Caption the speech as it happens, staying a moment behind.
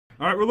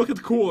All right, we're looking at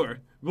the cooler.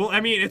 Well,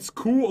 I mean, it's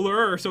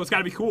cooler, so it's got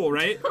to be cool,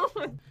 right?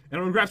 And I'm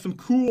going to grab some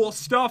cool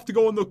stuff to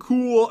go in the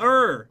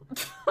cooler.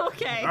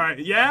 Okay. All right,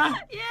 yeah?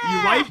 Yeah.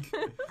 You like?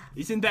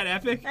 Isn't that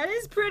epic? That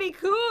is pretty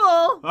cool.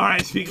 All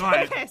right, speak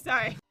quiet. Okay,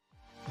 sorry.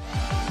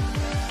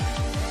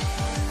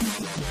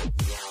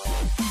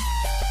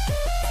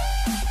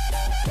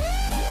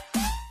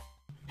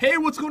 Hey,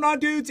 what's going on,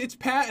 dudes? It's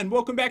Pat, and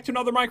welcome back to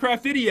another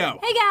Minecraft video.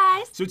 Hey,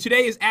 guys. So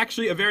today is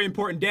actually a very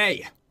important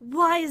day.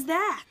 Why is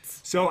that?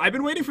 So I've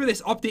been waiting for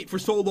this update for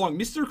so long.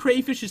 Mr.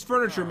 Crayfish's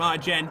furniture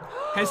mod gen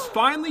has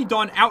finally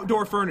done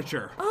outdoor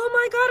furniture. Oh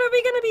my god, are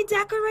we gonna be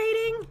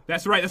decorating?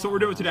 That's right, that's what we're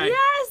doing today.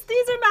 Yes,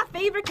 these are my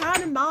favorite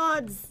kind of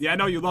mods. Yeah, I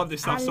know you love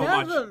this stuff so much. I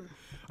love them.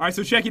 All right,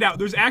 so check it out.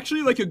 There's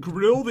actually like a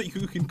grill that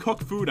you can cook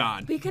food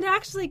on. We can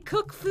actually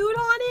cook food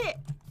on it?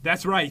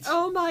 That's right.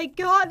 Oh my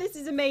god, this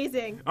is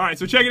amazing. All right,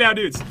 so check it out,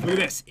 dudes. Look at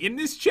this. In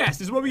this chest,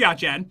 this is what we got,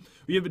 Jen.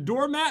 We have a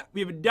doormat,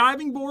 we have a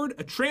diving board,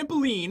 a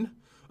trampoline,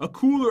 a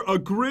cooler, a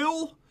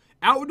grill,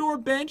 outdoor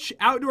bench,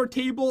 outdoor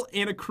table,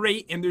 and a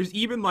crate, and there's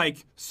even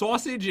like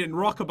sausage and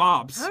raw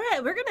kebabs. All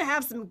right, we're gonna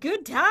have some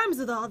good times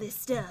with all this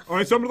stuff. All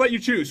right, so I'm gonna let you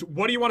choose.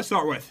 What do you want to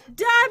start with?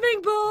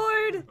 Diving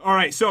board! All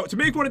right, so to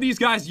make one of these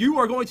guys, you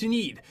are going to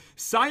need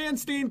cyan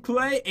stained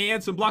clay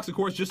and some blocks of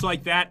quartz just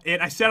like that,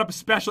 and I set up a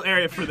special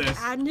area for this.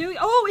 I knew.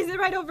 Oh, is it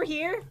right over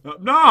here?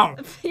 No!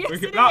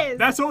 Yes, it is.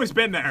 That's always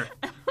been there,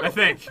 I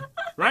think.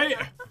 Right?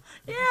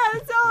 Yeah,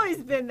 it's always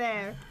been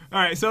there. All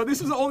right, so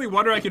this is the only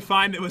wonder I could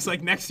find that was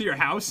like next to your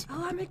house.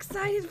 Oh, I'm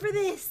excited for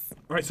this.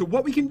 All right, so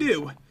what we can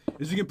do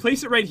is we can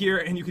place it right here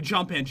and you can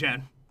jump in,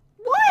 Jen.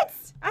 What?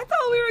 I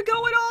thought we were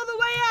going all the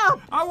way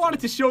up. I wanted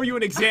to show you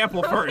an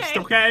example first,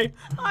 okay?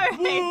 All right.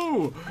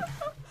 Woo!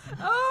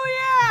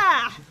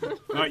 Oh,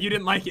 yeah. You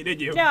didn't like it, did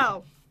you?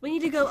 No, we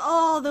need to go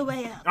all the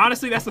way up.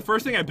 Honestly, that's the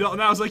first thing I built,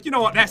 and I was like, you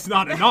know what? That's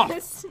not enough.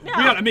 No.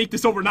 We gotta make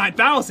this over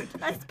 9,000.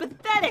 That's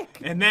pathetic.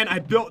 And then I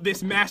built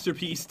this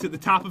masterpiece to the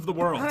top of the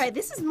world. All right,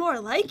 this is more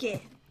like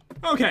it.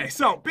 Okay,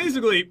 so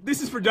basically,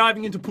 this is for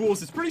diving into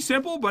pools. It's pretty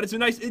simple, but it's a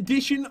nice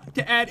addition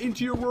to add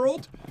into your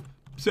world.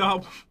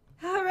 So,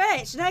 All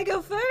right, should I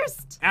go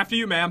first? after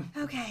you, ma'am.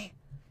 Okay.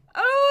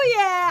 Oh,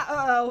 yeah.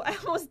 Uh-oh, I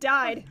almost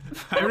died.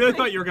 I really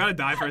thought you were gonna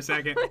die for a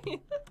second.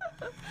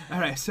 All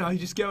right, so you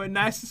just go in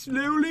nice and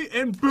slowly,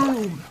 and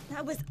boom.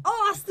 That was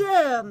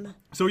awesome.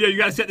 So yeah, you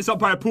gotta set this up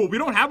by a pool. We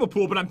don't have a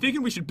pool, but I'm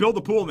thinking we should build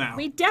a pool now.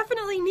 We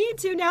definitely need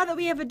to now that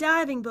we have a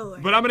diving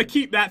board. But I'm gonna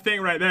keep that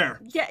thing right there.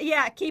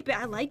 Yeah, keep it.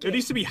 I like It it.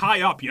 needs to be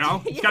high up, you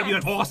know? It's gotta be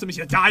like awesome as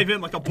you dive in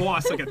like a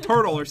boss, like a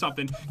turtle or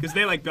something. Because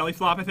they like belly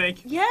flop, I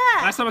think. Yeah.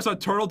 Last time I saw a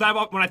turtle dive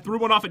up, when I threw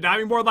one off a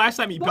diving board last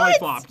time, he belly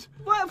flopped.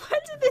 When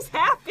did this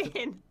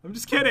happen? I'm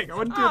just kidding. I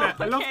wouldn't do Oh, that.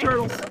 I love okay.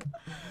 turtles.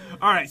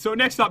 All right, so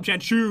next up, Jen,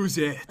 choose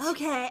it.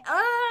 Okay,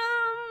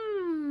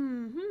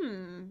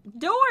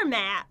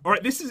 doormat. All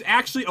right, this is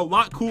actually a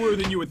lot cooler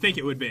than you would think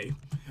it would be.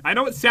 I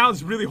know it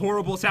sounds really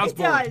horrible. It sounds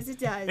boring. It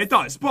does. It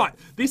does, but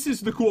this is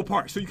the cool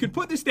part. So you can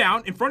put this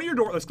down in front of your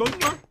door. Let's close the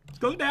door. Let's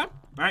close it down.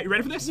 All right, you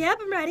ready for this? Yep,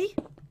 I'm ready.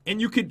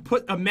 And you could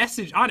put a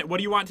message on it. What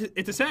do you want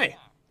it to say?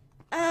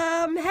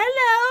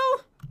 Hello.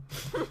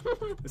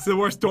 This is the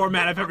worst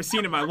doormat I've ever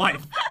seen in my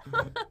life.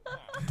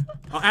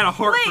 I'll add a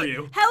heart for Wait,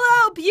 you.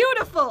 hello,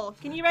 beautiful.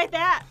 Can you write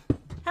that?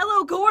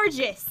 Hello,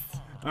 gorgeous.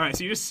 All right,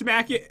 so you just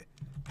smack it.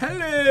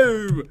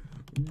 Hello,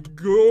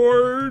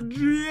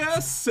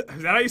 gorgeous. Is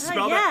that how you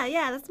spell that?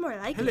 Yeah, that's more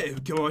like it. Hello,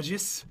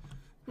 gorgeous.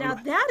 Now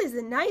that is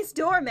a nice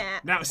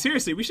doormat. Now,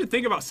 seriously, we should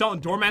think about selling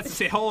doormats that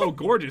say hello,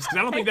 gorgeous, because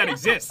I don't think that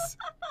exists.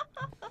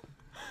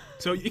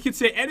 So you can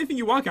say anything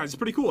you want, guys. It's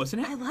pretty cool, isn't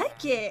it? I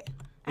like it.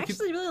 I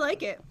actually really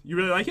like it. You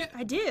really like it?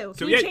 I do.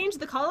 So Can you change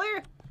the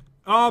color?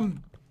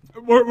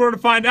 We're gonna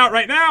find out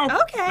right now.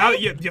 Okay. Now that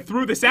you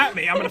threw this at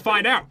me, I'm gonna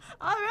find out.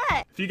 All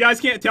right. If you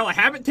guys can't tell, I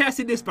haven't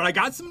tested this, but I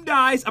got some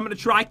dyes. I'm gonna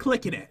try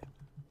clicking it.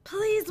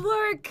 Please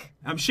work.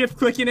 I'm shift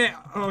clicking it.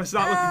 Oh, it's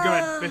not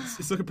looking good.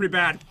 It's looking pretty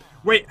bad.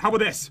 Wait, how about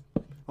this?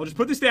 I'll just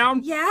put this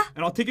down. Yeah?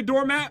 And I'll take a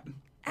doormat.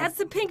 Add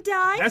some pink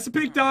dye. That's a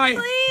pink dye.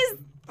 Please.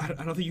 I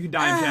don't think you can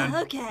dye them,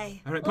 Jen.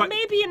 Okay. All right, well, but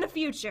maybe in the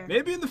future.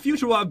 maybe in the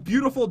future we'll have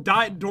beautiful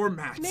dyed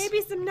doormats. Maybe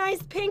some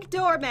nice pink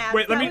doormats.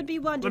 Wait, that would be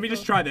wonderful. let me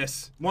just try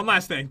this. One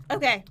last thing.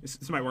 Okay.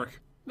 This might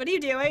work. What are you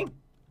doing?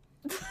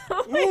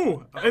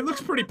 Ooh, it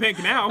looks pretty pink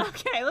now.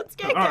 Okay, let's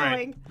get All going.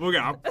 right, we'll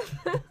go.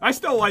 I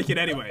still like it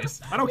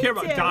anyways. I don't care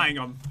about too. dyeing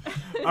them.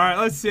 All right,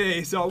 let's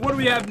see. So what do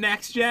we have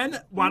next, Jen?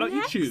 Why don't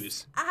you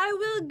choose? I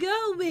will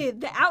go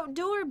with the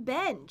outdoor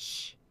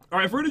bench. All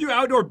right, if we're gonna do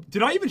outdoor,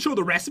 did I even show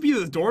the recipe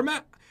of the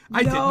doormat?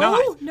 I did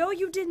not. No,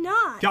 you did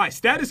not. Guys,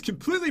 that is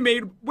completely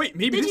made. Wait,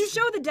 maybe Did this.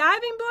 you show the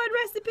diving board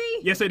recipe?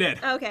 Yes, I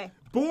did. Okay.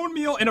 Bone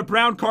meal and a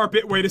brown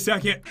carpet. Wait a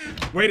second.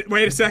 Wait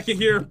a second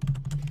here.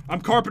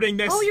 I'm carpeting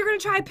this. Oh, you're gonna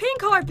try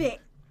pink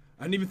carpet.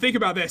 I didn't even think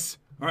about this.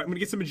 All right, I'm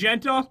gonna get some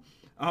magenta.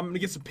 I'm gonna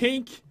get some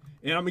pink,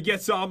 and I'm gonna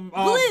get some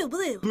Blue.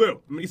 Blue.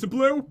 I'm gonna get some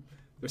blue.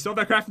 They still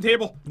have that crafting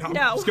table? No. I'm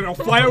No. just gonna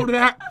fly over to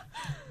that.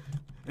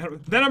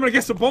 And then I'm gonna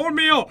get some bone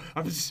meal.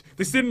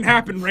 This didn't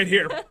happen right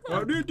here.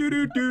 It's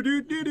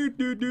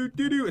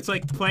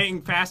like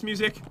playing fast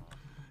music.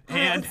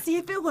 And let's see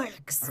if it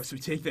works. all right, so we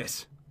take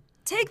this.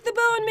 Take the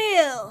bone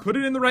meal. Put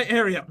it in the right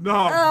area. No. Oh,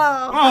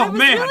 I was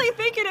man. really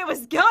thinking it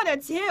was gonna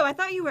too. I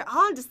thought you were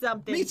onto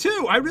something. Me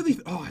too. I really.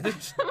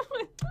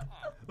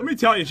 Let me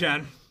tell you,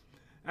 Jen.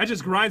 That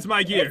just grinds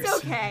my gears. It's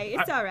okay.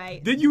 It's all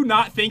right. Did you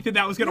not think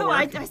that was gonna No,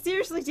 work? I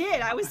seriously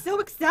did. I was so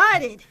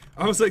excited.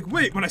 I was like,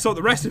 wait, when I saw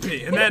the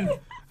recipe, and then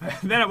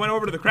I went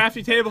over to the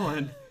crafting table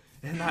and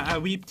I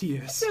weep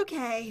tears. It's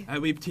okay. I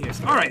weep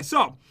tears. All right,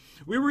 so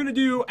we were gonna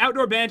do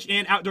outdoor bench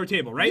and outdoor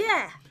table, right?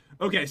 Yeah.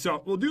 Okay,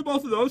 so we'll do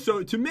both of those.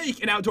 So to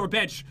make an outdoor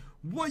bench,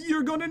 what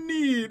you're gonna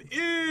need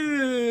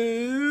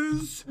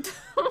is...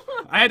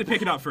 I had to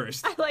pick it up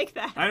first. I like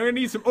that. I'm gonna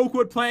need some oak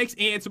wood planks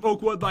and some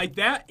oak wood like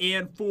that.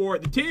 And for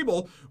the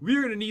table,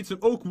 we're gonna need some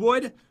oak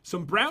wood,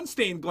 some brown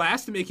stained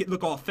glass to make it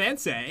look all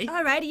fancy,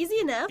 All right, easy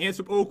enough. and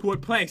some oak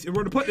wood planks. And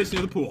we're gonna put this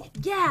near the pool.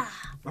 Yeah.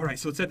 All right,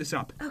 so let's set this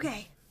up.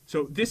 Okay.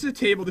 So this is a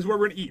table. This is where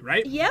we're gonna eat,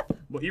 right? Yep.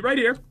 We'll eat right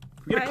here.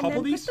 We get a All right, couple of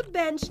and then these. put the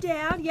bench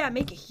down. Yeah,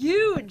 make it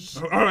huge.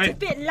 Oh, all right.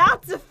 To fit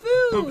lots of food.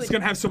 Oh, it's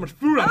gonna have so much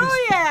food on this.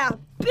 Oh yeah,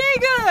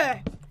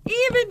 bigger,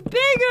 even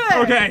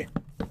bigger. Okay.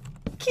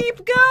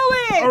 Keep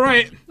going. All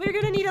right. We're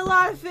gonna need a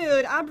lot of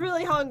food. I'm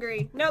really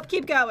hungry. Nope,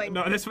 keep going.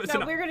 No, that's no,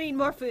 enough. we're gonna need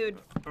more food.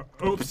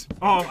 Oops.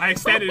 Oh, I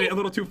extended it a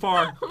little too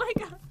far. Oh my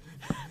god.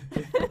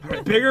 All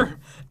right, bigger.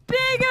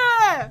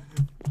 Bigger.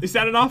 Is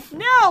that enough?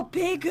 No,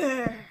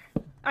 bigger.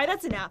 All right,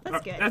 that's enough.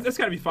 That's good. That's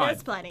gotta be fine.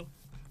 That's plenty.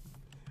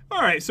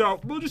 All right, so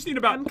we'll just need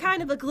about I'm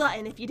kind of a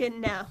glutton, if you didn't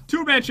know.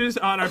 2 benches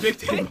on our big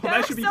table.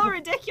 That should be. so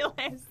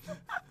ridiculous.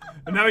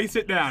 And now we can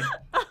sit down.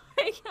 Oh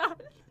my god.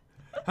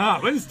 Ah,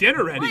 when's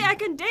dinner ready? Wait, I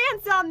can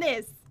dance on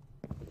this.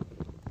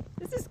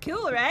 This is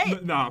cool,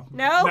 right? No.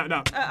 No?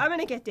 No. I'm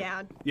gonna get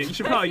down. Yeah, you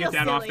should probably I get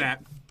feel down off silly. that.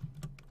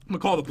 I'm gonna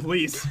call the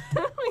police.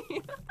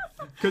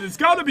 Because it's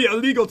gotta be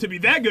illegal to be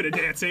that good at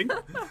dancing.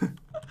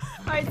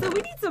 Alright, so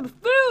we need some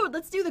food.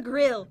 Let's do the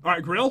grill. All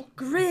right, grill.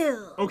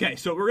 Grill. Okay,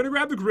 so we're gonna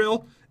grab the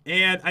grill,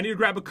 and I need to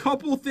grab a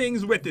couple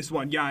things with this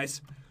one,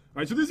 guys. All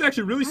right, so this is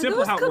actually really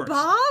simple Are how those it works.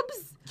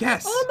 kebabs?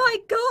 Yes. Oh my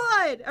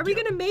god. Are we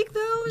gonna make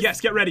those?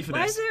 Yes, get ready for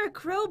Why this. is there a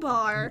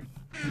crowbar?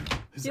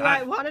 Do I-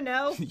 I want to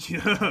know?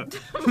 Yeah.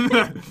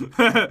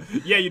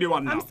 Yeah, you do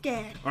want to know. I'm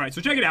scared. All right,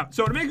 so check it out.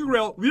 So to make a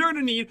grill, we are going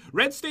to need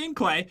red stained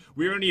clay,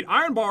 we are going to need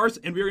iron bars,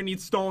 and we are going to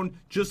need stone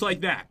just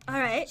like that. All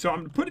right. So I'm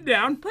going to put it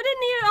down. Put it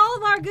near all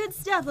of our good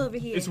stuff over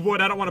here. It's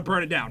wood. I don't want to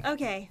burn it down.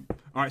 Okay.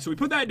 All right, so we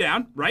put that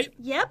down, right?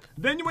 Yep.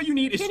 Then what you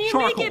need is Can you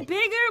charcoal. make it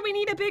bigger? We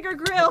need a bigger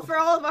grill for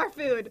all of our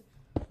food.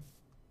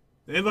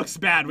 It looks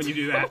bad when you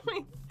do that.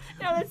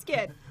 No, that's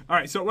good. All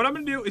right, so what I'm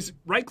going to do is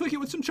right-click it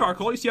with some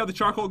charcoal. You see how the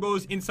charcoal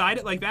goes inside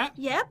it like that?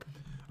 Yep.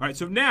 All right,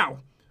 so now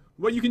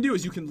what you can do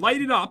is you can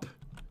light it up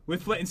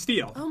with flint and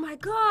steel. Oh my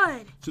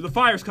god. So the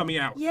fire's coming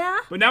out. Yeah?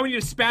 But now we need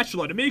a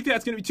spatula. To make that,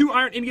 it's going to be 2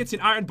 iron ingots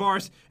and iron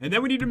bars. And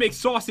then we need to make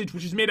sausage,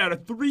 which is made out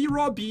of 3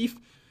 raw beef.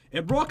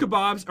 And raw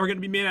kebabs are going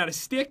to be made out of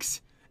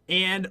sticks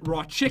and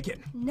raw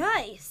chicken.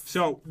 Nice.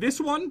 So this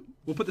one,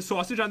 we'll put the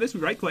sausage on this. We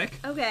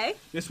right-click. Okay.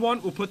 This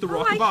one, we'll put the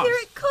raw Oh, kebabs. I hear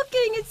it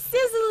cooking. It's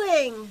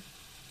sizzling.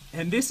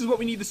 And this is what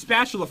we need the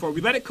spatula for.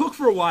 We let it cook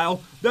for a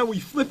while, then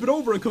we flip it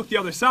over and cook the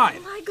other side.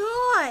 Oh my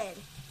god.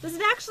 Does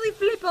it actually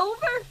flip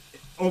over?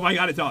 Oh my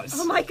god, it does.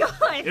 Oh my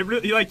god. It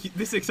really, like,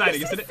 this is exciting,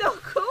 This isn't is it? so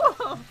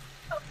cool.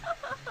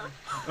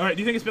 All right,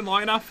 do you think it's been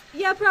long enough?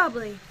 Yeah,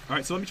 probably. All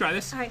right, so let me try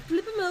this. All right,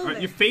 flip them over. All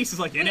right, your face is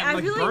like in Wait, it, I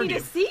like really burned need you.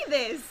 to see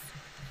this.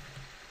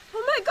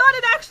 Oh my god,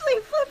 it actually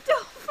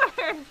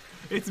flipped over.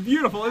 It's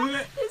beautiful, isn't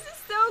it? This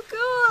is so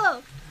cool.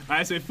 All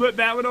right, so we flip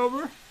that one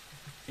over,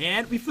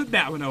 and we flip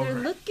that one They're over.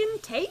 looking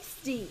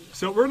tasty.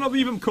 So we're gonna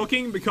leave them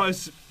cooking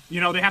because, you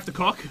know, they have to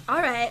cook.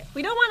 All right,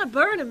 we don't want to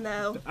burn them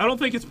though. I don't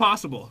think it's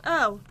possible.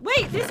 Oh,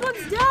 wait, this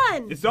one's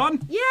done. It's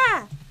done?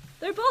 Yeah,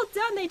 they're both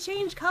done. They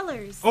change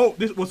colors. Oh,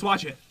 let's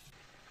watch it.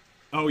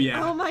 Oh,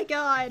 yeah. Oh my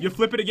god. You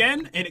flip it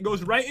again, and it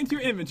goes right into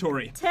your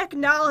inventory.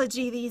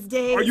 Technology these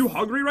days. Are you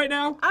hungry right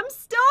now? I'm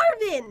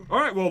starving. All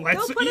right, well, let's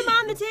Don't put eat. them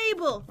on the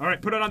table. All right,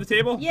 put it on the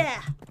table?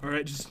 Yeah. All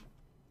right, just...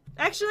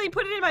 Actually,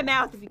 put it in my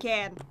mouth if you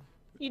can.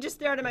 You just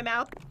throw it in my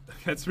mouth.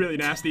 That's really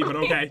nasty, but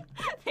okay.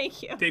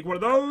 Thank you. Take one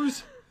of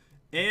those,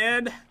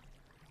 and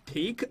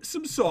take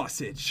some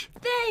sausage.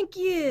 Thank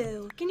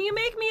you. Can you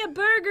make me a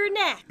burger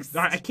next?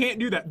 All right, I can't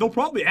do that. They'll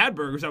probably add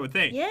burgers, I would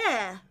think.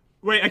 Yeah.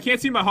 Wait, I can't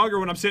see my hunger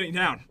when I'm sitting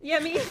down. Yeah,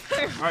 me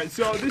either. All right,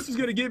 so this is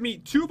going to give me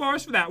 2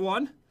 bars for that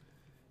one.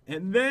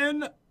 And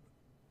then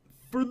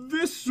for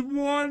this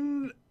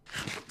one,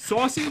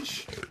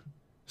 sausage.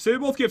 So they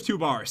both give 2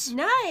 bars.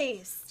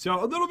 Nice.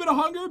 So a little bit of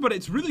hunger, but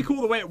it's really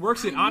cool the way it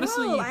works. And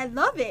honestly, No, I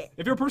love it.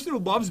 if you're a person who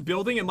loves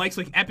building and likes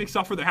like epic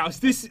stuff for their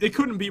house, it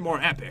couldn't be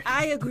more epic.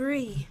 I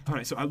agree. All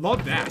right, so I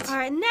love that. All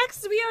right,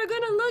 next we are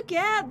gonna look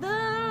at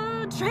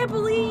the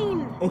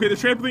trampoline. Okay, the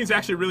trampoline's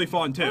actually really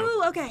fun too.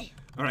 Ooh, okay.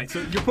 All right,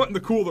 so you're putting the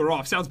cooler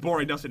off. Sounds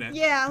boring, doesn't it?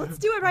 Yeah, let's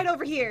do it right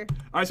over here.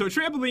 All right, so a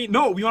trampoline.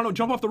 No, we want to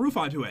jump off the roof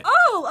onto it.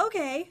 Oh,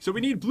 okay. So we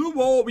need blue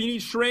wool, we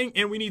need string,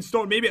 and we need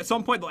stone. Maybe at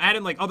some point they'll add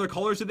in like other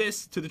colors to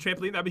this, to the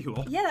trampoline. That'd be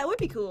cool. Yeah, that would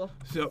be cool.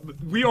 So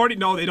we already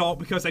know they don't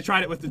because I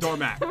tried it with the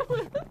doormat. To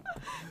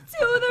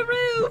the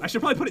roof. I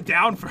should probably put it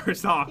down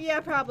first, huh?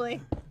 Yeah,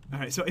 probably. All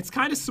right, so it's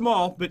kind of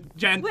small, but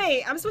Jen.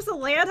 Wait, I'm supposed to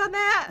land on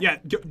that? Yeah,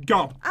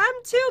 go. I'm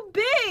too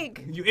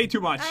big. You ate too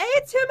much. I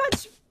ate too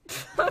much.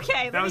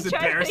 Okay, That was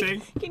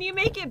embarrassing. Can you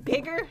make it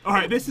bigger? All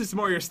right, this is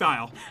more your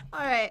style.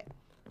 All right.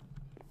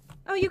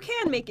 Oh, you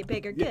can make it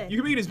bigger. Good. You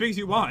can make it as big as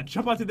you want.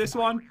 Jump onto this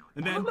one,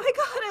 and then. Oh my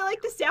god, I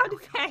like the sound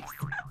effects.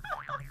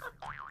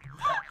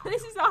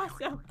 This is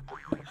awesome.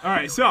 All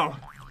right, so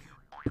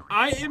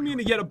I am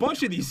gonna get a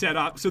bunch of these set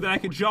up so that I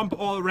can jump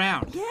all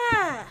around.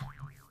 Yeah.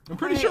 I'm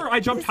pretty sure I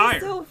jumped higher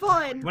This is so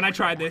fun. when I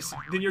tried this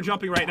than you're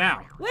jumping right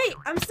now. Wait,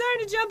 I'm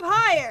starting to jump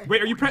higher.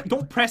 Wait, are you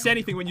don't press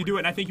anything when you do it,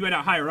 and I think you went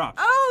out higher up.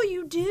 Oh,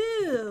 you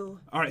do.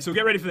 All right, so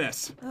get ready for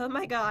this. Oh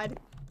my god.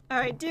 All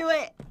right, do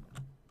it.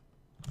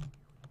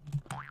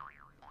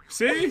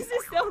 See? This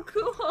is so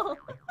cool.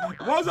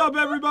 What's up,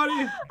 everybody?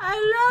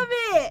 I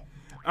love it.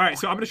 All right,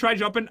 so I'm gonna try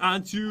jumping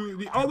onto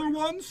the other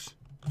ones.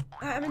 All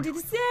right, I'm gonna do the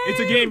same.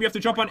 It's a game. You have to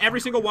jump on every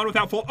single one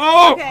without fall.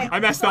 Oh! Okay. I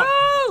messed up.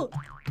 Oh!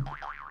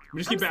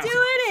 Just I'm keep bouncing.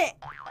 doing it.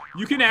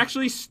 You can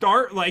actually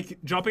start like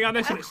jumping on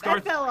this, and it I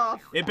starts. fell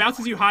off. It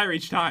bounces you higher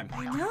each time.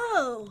 I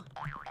know.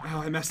 Oh,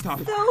 I messed up.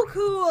 So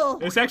cool.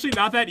 It's actually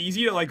not that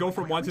easy to like go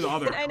from one to the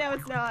other. I know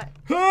it's not.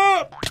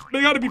 Ah!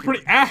 They gotta be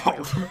pretty.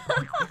 Ow!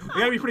 They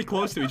gotta be pretty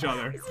close to each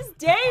other. This is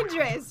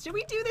dangerous. Should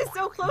we do this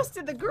so close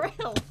to the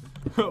grill?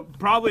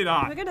 Probably We're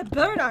not. gonna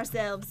burn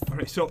ourselves. All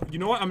right, so you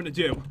know what I'm gonna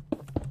do?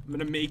 I'm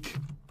gonna make.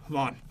 Hold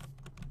on.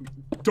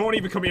 Don't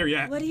even come here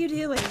yet. What are you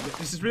doing?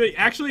 This is really.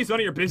 Actually, it's none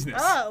of your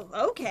business. Oh,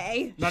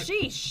 okay. Not-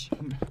 Sheesh.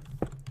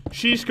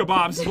 Shish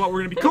kebabs is what we're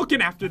gonna be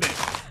cooking after this.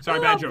 Sorry,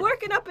 Oh, bad I'm joke.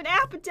 working up an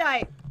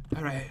appetite.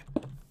 All right.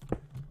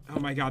 Oh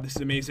my God, this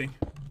is amazing.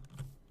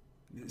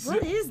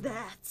 What is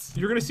that?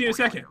 You're gonna see in a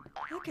second.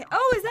 Okay.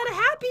 Oh, is that a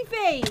happy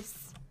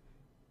face?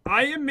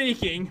 I am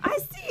making. I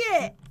see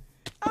it.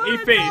 Oh, A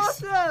that's face.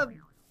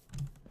 awesome.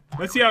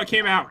 Let's see how it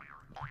came out.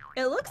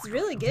 It looks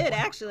really good,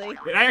 actually.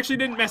 I actually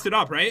didn't mess it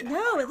up, right?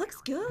 No, it looks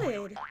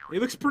good. It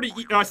looks pretty.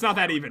 Oh, it's not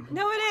that even.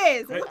 No, it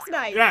is. It looks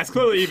nice. Yeah, it's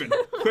clearly even.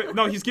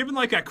 No, he's giving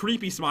like a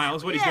creepy smile.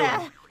 Is what he's Yeah.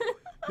 doing.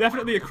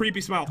 Definitely a creepy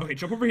smile. Okay,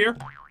 jump over here.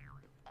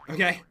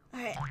 Okay. All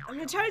right, I'm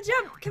gonna try to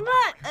jump. Come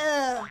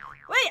on.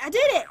 Wait, I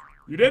did it.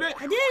 You did it.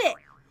 I did it.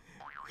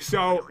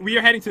 So we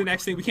are heading to the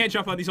next thing. We can't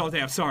jump on these all day.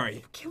 I'm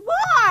sorry.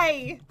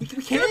 Why? We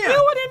You're can't.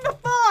 ruining the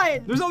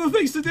fun. There's other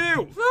things to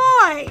do.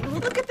 Fine. We'll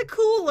look at the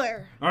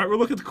cooler. All right, we'll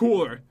look at the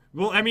cooler.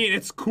 Well, I mean,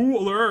 it's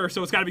cooler,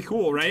 so it's got to be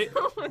cool, right?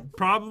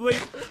 Probably.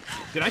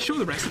 Did I show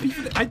the recipe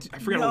for that? I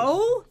forgot.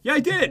 No. Yeah, I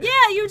did.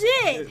 Yeah, you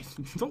did.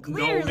 Don't know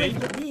Clearly me. you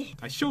did.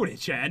 I showed it,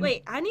 Chad.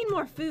 Wait, I need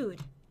more food.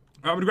 All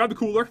right, I'm gonna grab the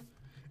cooler,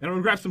 and I'm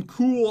gonna grab some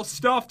cool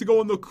stuff to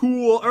go in the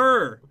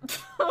cooler.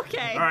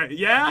 Okay. All right,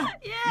 yeah?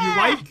 Yeah. You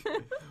like?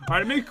 All right,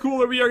 to make it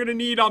cooler, we are gonna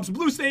need some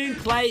blue stain,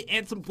 clay,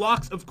 and some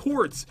blocks of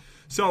quartz.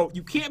 So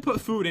you can't put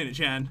food in it,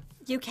 Jen.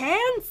 You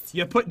can't?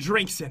 You put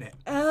drinks in it.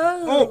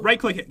 Oh. Oh,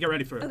 right-click it. Get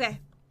ready for it. Okay.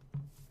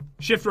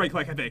 Shift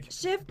right-click, I think.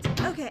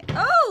 Shift. Okay.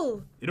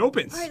 Oh. It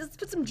opens. All right, let's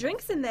put some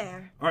drinks in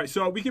there. All right,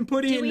 so we can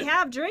put in. Do we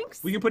have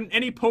drinks? We can put in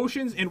any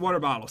potions and water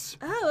bottles.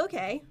 Oh,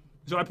 okay.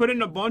 So I put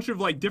in a bunch of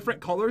like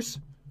different colors.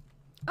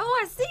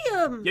 Oh, I see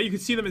them. Yeah, you can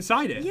see them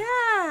inside it.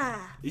 Yeah.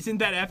 Isn't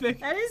that epic?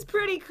 That is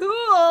pretty cool.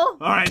 All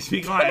right,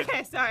 speak quiet.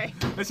 Okay, sorry.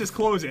 Let's just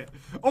close it.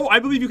 Oh, I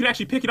believe you can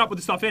actually pick it up with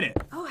the stuff in it.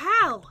 Oh,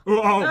 how?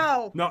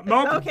 Oh, No.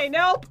 nope. Okay,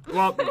 nope.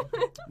 Well,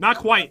 not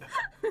quite.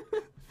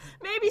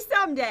 Maybe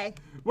someday.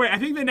 Wait, I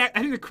think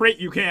the crate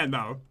you can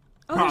though.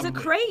 Oh, there's a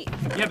Probably.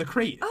 crate. Yeah, the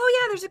crate. Oh,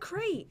 yeah, there's a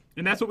crate.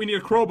 And that's what we need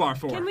a crowbar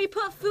for. Can we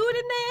put food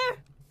in there?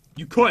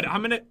 You could.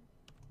 I'm gonna.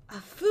 A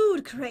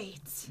food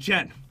crate.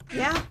 Jen,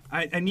 Yeah?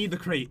 I need the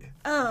crate.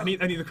 Oh. I need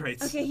the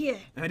crates. Okay, here.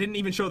 And I didn't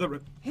even show the.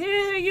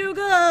 Here you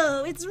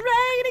go. It's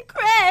raining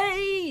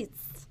crates.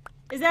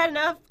 Is that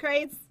enough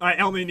crates? I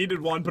only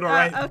needed one, but all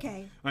right.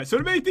 Okay. All right, so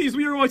to make these,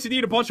 we are going to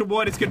need a bunch of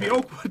wood. It's going to be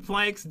oak wood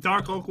planks,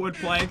 dark oak wood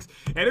planks,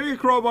 and a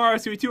crowbar,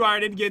 so we 2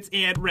 iron ingots,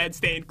 and red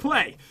stained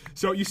clay.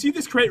 So you see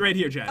this crate right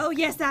here, Jen? Oh,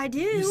 yes, I do.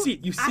 You see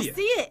it. I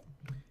see it.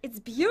 It's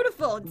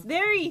beautiful. It's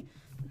very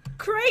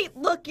crate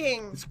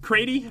looking. It's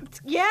cratey.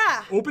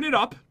 Yeah. Open it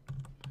up.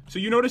 So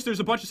you notice there's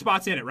a bunch of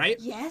spots in it, right?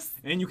 Yes.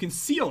 And you can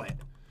seal it.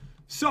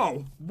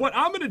 So what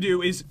I'm going to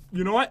do is,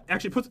 you know what?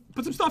 Actually, put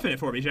some stuff in it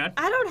for me, Jen.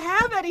 I don't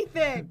have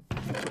anything.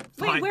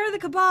 Fine. Wait, where are the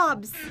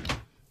kebabs?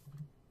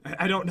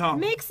 I don't know.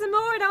 Make some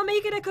more and I'll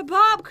make it a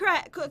kebab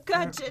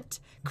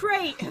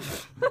crate.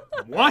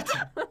 What?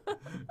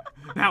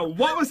 Now,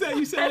 what was that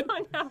you said? I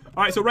don't know.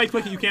 All right, so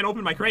right-click it. You can't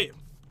open my crate.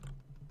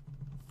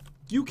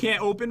 You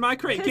can't open my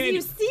crate, Because can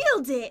you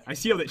sealed it. I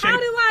sealed it. Check How it.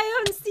 do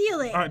I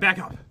unseal it? All right, back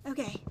up.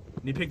 Okay.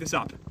 Need to pick this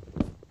up.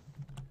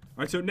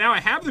 All right, so now I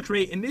have the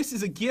crate, and this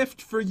is a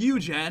gift for you,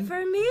 Jen.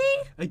 For me?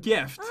 A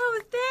gift.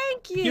 Oh,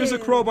 thank you. Here's a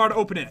crowbar to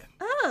open it.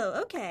 Oh,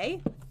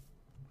 okay.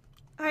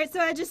 All right,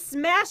 so I just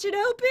smash it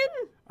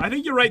open? I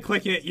think you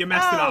right-click it. You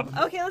messed it up.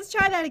 Okay, let's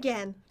try that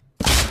again.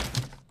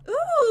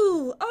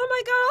 Ooh! Oh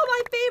my god, all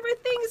my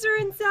favorite things are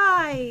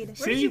inside.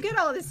 Where did you get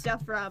all this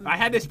stuff from? I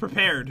had this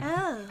prepared.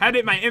 Oh. Had it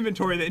in my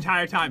inventory the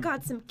entire time.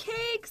 Got some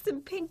cake, some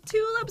pink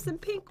tulips, some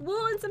pink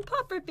wool, and some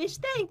pufferfish.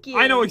 Thank you.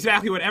 I know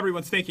exactly what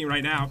everyone's thinking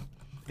right now.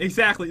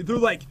 Exactly. They're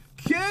like,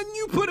 can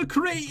you put a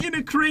crate in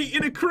a crate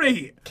in a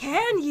crate?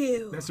 Can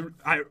you?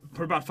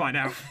 We're about to find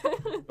out.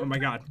 Oh my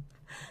god.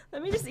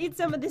 Let me just eat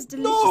some of this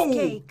delicious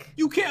cake.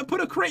 You can't put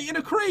a crate in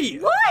a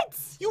crate. What?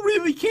 You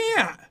really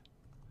can't.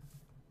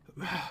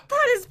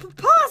 That is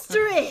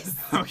preposterous.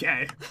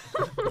 Okay.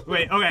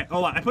 Wait, okay,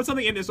 hold on. I put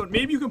something in this one.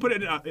 Maybe you can put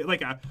it in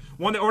like a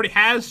one that already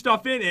has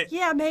stuff in it.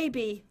 Yeah,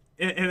 maybe.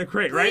 In a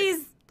crate, right?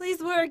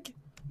 Please work.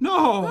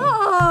 No.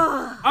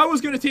 Oh. I was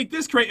going to take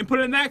this crate and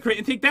put it in that crate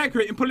and take that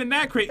crate and put it in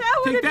that crate.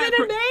 That would have been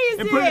amazing.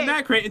 And put it in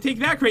that crate and take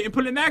that crate and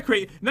put it in that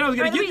crate. And then I was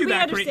going to give you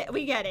that crate.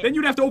 We get it. Then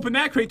you'd have to open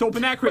that crate to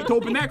open that crate to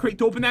open that crate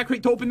to open that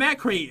crate to open that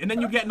crate. And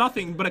then you get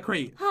nothing but a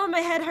crate. Oh, my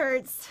head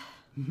hurts.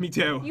 Me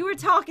too. You were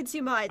talking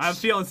too much. I'm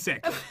feeling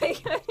sick.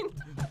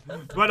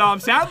 But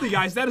sadly,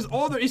 guys, that is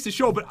all there is to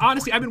show. But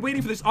honestly, I've been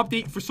waiting for this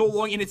update for so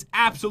long, and it's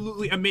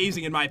absolutely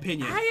amazing in my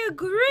opinion. I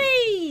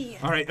agree.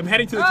 All right, I'm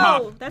heading to the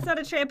top. Oh, that's not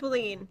a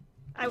trampoline.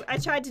 I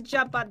tried to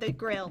jump on the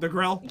grill. The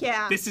grill?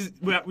 Yeah. This is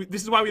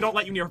why we don't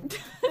let you near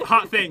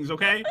hot things,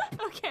 okay?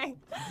 Okay.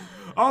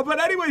 But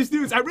anyways,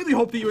 dudes, I really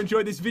hope that you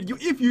enjoyed this video.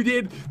 If you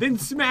did, then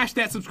smash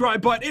that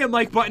subscribe button and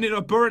like button in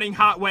a burning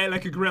hot way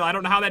like a grill. I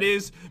don't know how that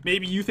is.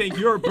 Maybe you think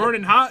you're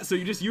burning hot, so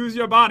you just use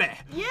your body.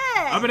 Yeah.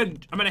 I'm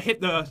gonna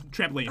hit the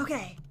trampoline.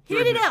 Okay.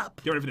 Heat it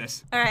up. Get ready for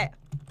this. All right.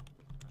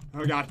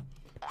 Oh god.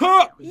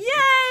 Huh! Yay!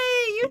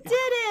 You did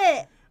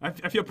it.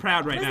 I feel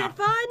proud right now. Was it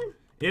fun?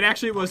 It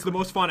actually was the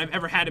most fun I've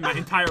ever had in my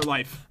entire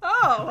life.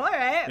 Oh, all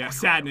right. Yeah,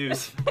 sad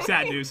news.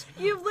 Sad news.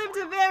 You've lived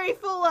a very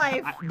full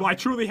life. Well, I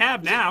truly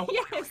have now.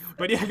 Yes.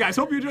 But yeah, guys,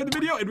 hope you enjoyed the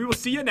video, and we will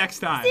see you next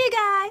time. See you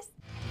guys.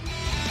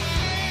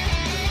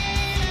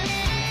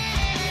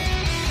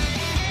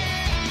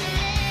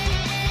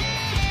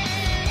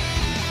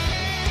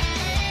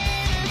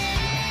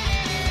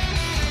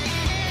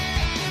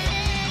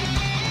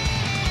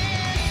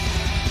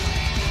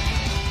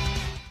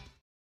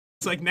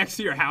 It's like next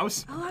to your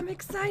house. Oh, I'm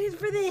excited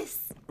for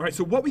this. All right,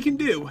 so what we can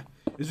do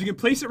is we can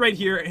place it right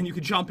here, and you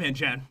can jump in,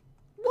 Jen.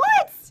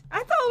 What?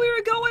 I thought we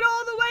were going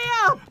all the way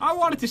up. I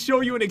wanted to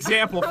show you an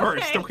example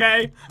first,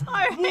 okay? All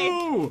right.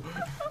 Woo!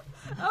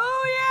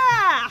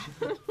 Oh,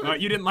 yeah.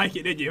 You didn't like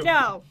it, did you?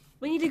 No.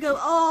 We need to go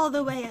all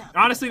the way up.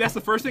 Honestly, that's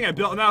the first thing I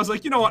built, and I was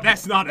like, you know what?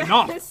 That's not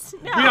enough. No.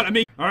 We gotta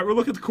make. All right, we'll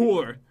look at the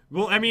cooler.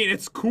 Well, I mean,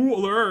 it's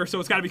cooler, so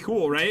it's gotta be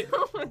cool, right?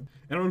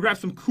 And I'm gonna grab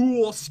some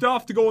cool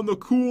stuff to go in the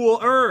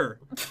cooler.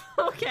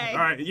 Okay. All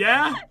right,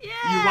 yeah? Yeah.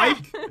 You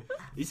like?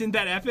 Isn't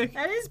that epic?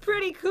 That is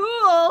pretty cool.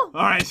 All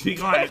right, speak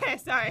quiet. Okay,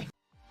 sorry.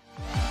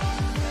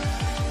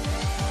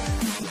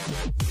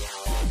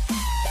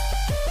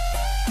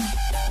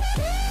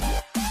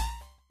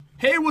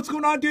 Hey, what's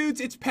going on, dudes?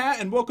 It's Pat,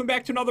 and welcome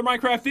back to another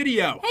Minecraft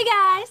video. Hey,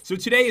 guys. So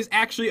today is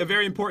actually a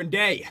very important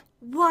day.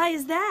 Why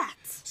is that?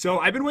 So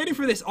I've been waiting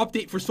for this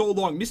update for so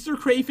long. Mr.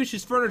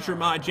 Crayfish's furniture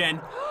mod, Jen,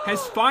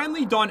 has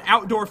finally done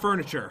outdoor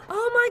furniture.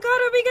 Oh my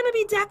god, are we gonna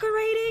be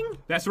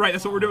decorating? That's right,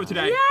 that's what we're doing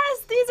today.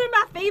 Yes, these are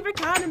my favorite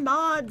kind of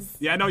mods.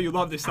 Yeah, I know you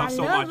love this stuff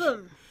so much. I love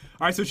them.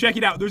 All right, so check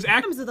it out. There's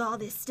Comes with all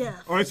this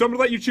stuff. All right, so I'm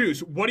gonna let you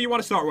choose. What do you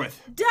want to start with?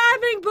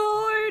 Diving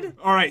board.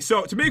 All right,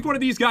 so to make one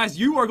of these guys,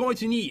 you are going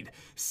to need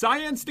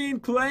cyan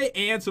stained clay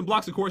and some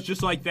blocks of quartz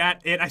just like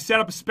that. And I set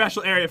up a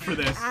special area for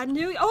this. I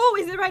knew. Oh,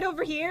 is it right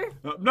over here?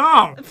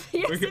 No.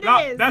 Yes, it No,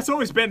 is. that's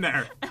always been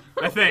there,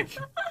 I think.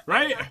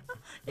 Right?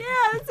 Yeah,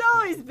 it's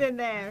always been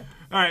there.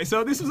 All right,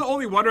 so this is the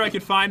only wonder I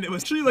could find that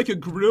was actually like a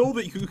grill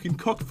that you can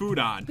cook food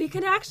on. We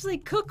can actually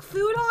cook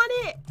food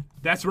on it?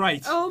 That's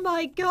right. Oh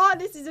my god,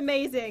 this is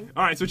amazing.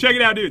 All right, so check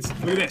it out, dudes.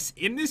 Look at this.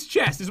 In this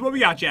chest, this is what we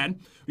got, Jen.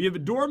 We have a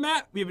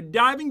doormat, we have a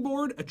diving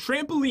board, a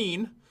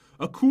trampoline,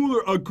 a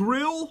cooler, a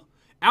grill,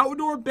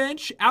 outdoor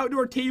bench,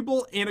 outdoor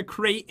table, and a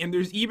crate. And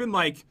there's even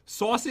like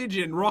sausage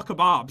and raw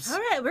kebabs. All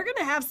right, we're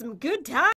gonna have some good time.